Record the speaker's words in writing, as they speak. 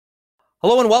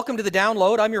Hello and welcome to the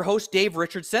Download. I'm your host, Dave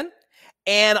Richardson,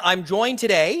 and I'm joined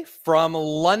today from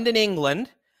London, England,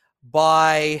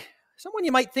 by someone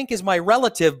you might think is my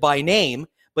relative by name,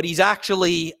 but he's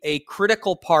actually a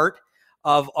critical part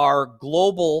of our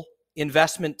global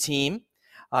investment team.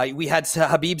 We had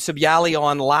Habib Sibyali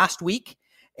on last week,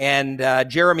 and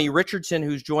Jeremy Richardson,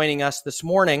 who's joining us this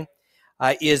morning,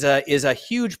 is a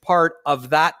huge part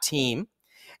of that team.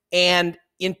 And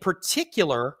in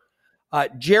particular,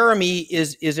 Jeremy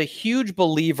is a huge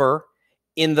believer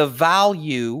in the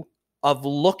value of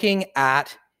looking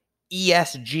at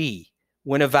ESG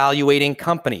when evaluating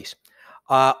companies.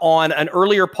 On an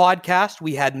earlier podcast,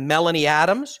 we had Melanie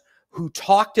Adams, who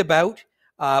talked about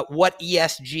what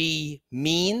ESG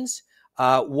means,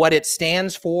 what it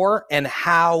stands for, and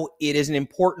how it is an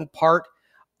important part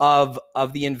of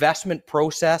the investment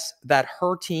process that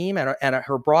her team and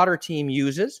her broader team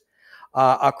uses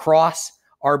across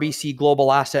RBC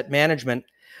Global Asset Management.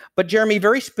 But Jeremy,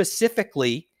 very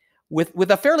specifically, with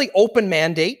a fairly open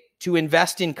mandate to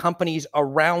invest in companies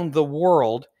around the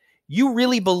world, you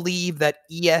really believe that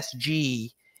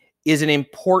ESG is an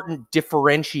important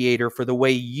differentiator for the way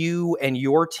you and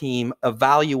your team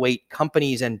evaluate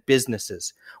companies and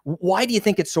businesses. Why do you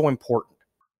think it's so important?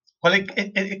 Well,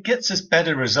 it gets us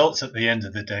better results at the end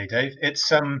of the day, Dave.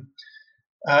 It's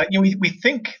we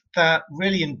think that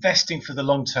really investing for the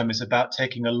long term is about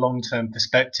taking a long-term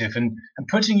perspective and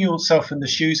putting yourself in the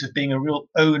shoes of being a real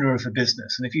owner of a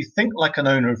business. And if you think like an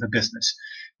owner of a business,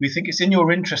 we think it's in your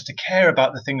interest to care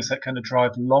about the things that kind of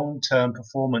drive long-term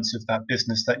performance of that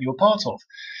business that you're part of.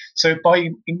 So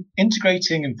by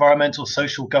integrating environmental,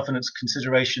 social, governance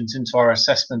considerations into our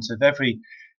assessment of every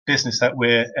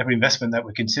investment that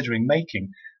we're considering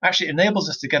making, actually enables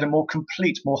us to get a more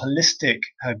complete, more holistic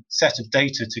set of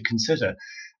data to consider.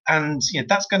 And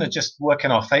that's going to just work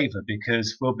in our favor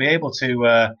because we'll be able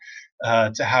to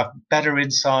have better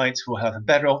insights, we'll have a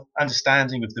better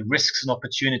understanding of the risks and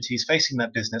opportunities facing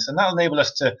that business, and that'll enable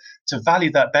us to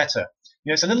value that better.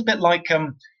 It's a little bit like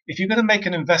if you're going to make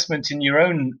an investment in your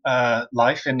own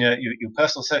life, in your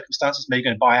personal circumstances, maybe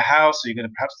you're going to buy a house, or you're going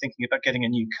to perhaps thinking about getting a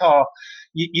new car,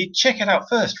 you check it out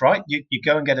first, right? You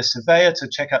go and get a surveyor to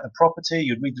check out the property,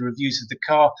 you'd read the reviews of the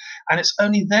car, and it's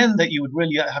only then that you would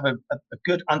really have a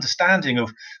good understanding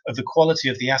of the quality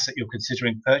of the asset you're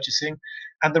considering purchasing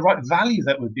and the right value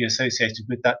that would be associated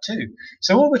with that too.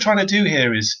 So what we're trying to do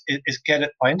here is get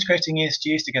it by integrating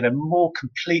ESGs to get a more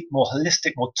complete, more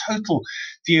holistic, more total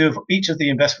view of each of the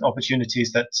investment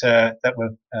opportunities that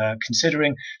we're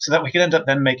considering, so that we can end up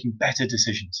then making better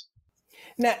decisions.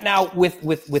 Now,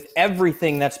 with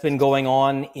everything that's been going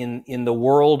on in the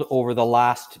world over the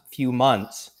last few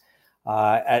months,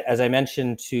 as I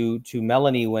mentioned to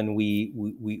Melanie when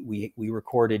we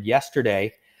recorded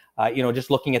yesterday, just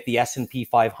looking at the S&P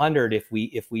 500, if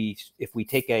we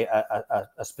take a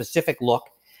specific look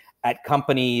at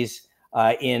companies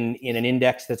in an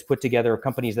index that's put together of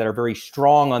companies that are very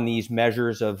strong on these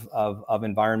measures of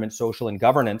environment, social, and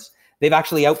governance, they've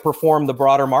actually outperformed the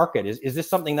broader market. Is this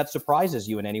something that surprises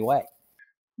you in any way?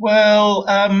 Well,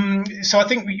 so I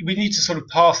think we need to sort of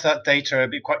pass that data and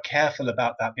be quite careful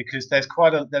about that, because there's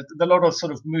a lot of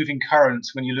sort of moving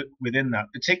currents when you look within that,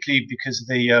 particularly because of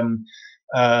the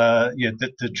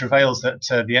travails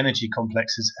that the energy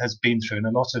complex has been through, and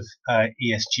a lot of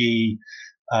ESG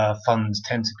funds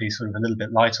tend to be sort of a little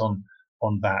bit light on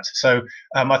that. So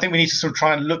I think we need to sort of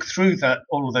try and look through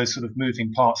all of those sort of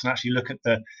moving parts and actually look at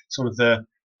the sort of the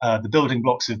building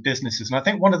blocks of businesses. And I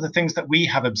think one of the things that we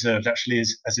have observed actually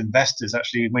is, as investors,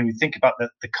 actually, when we think about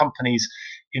the companies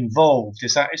involved,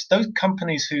 is that it's those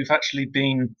companies who've actually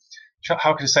been,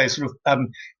 how can I say, sort of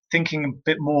thinking a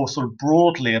bit more sort of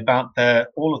broadly about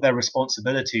all of their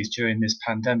responsibilities during this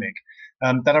pandemic,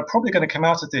 that are probably going to come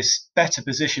out of this better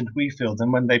positioned, we feel,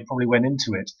 than when they probably went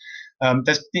into it.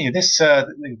 This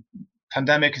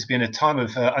pandemic has been a time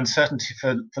of uncertainty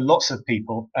for lots of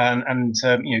people, and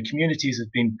communities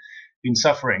have been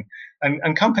suffering,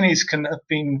 and companies have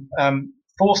been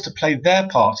forced to play their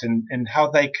part in how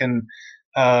they can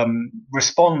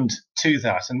respond to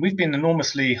that. And we've been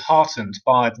enormously heartened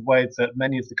by the way that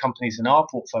many of the companies in our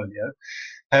portfolio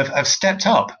have stepped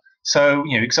up. So,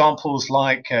 examples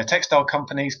like textile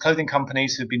companies, clothing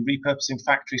companies who've been repurposing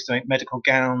factories to make medical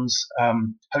gowns,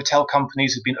 hotel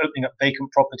companies who've been opening up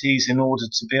vacant properties in order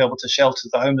to be able to shelter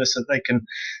the homeless so that they can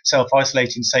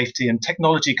self-isolate in safety, and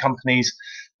technology companies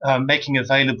making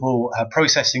available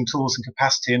processing tools and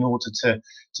capacity in order to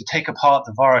take apart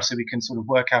the virus so we can sort of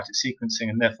work out its sequencing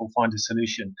and therefore find a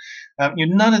solution.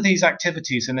 None of these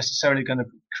activities are necessarily going to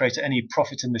create any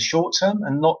profit in the short term,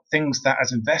 and not things that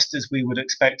as investors we would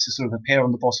expect to sort of appear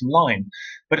on the bottom line.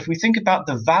 But if we think about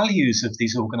the values of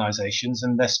these organizations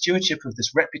and their stewardship of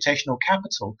this reputational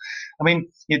capital, I mean,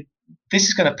 this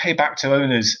is going to pay back to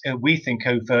owners, we think,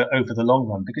 over the long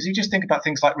run. Because you just think about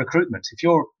things like recruitment. If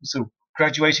you're sort of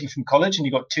graduating from college and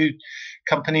you've got two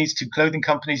clothing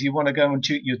companies you want to go and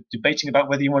you're debating about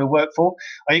whether you want to work for,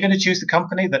 are you going to choose the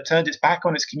company that turned its back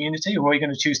on its community, or are you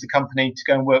going to choose the company to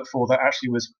go and work for that actually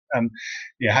was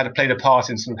had played a part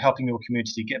in sort of helping your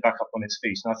community get back up on its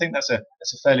feet? And I think that's a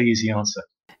fairly easy answer.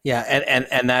 Yeah,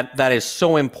 and that is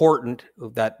so important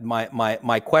that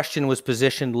my question was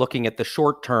positioned looking at the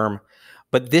short term,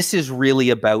 but this is really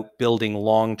about building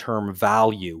long-term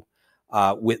value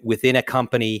within a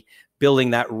company,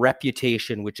 building that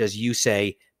reputation, which, as you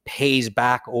say, pays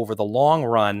back over the long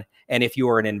run. And if you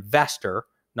are an investor,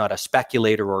 not a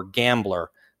speculator or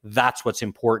gambler, that's what's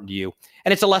important to you.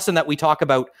 And it's a lesson that we talk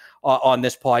about on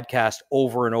this podcast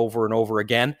over and over and over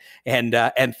again. And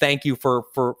thank you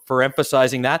for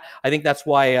emphasizing that. I think that's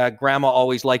why Grandma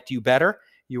always liked you better.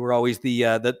 You were always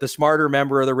the smarter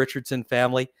member of the Richardson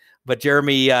family. But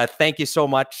Jeremy, thank you so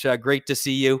much. Great to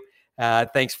see you.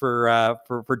 Thanks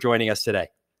for joining us today.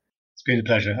 It's been a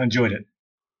pleasure. I enjoyed it.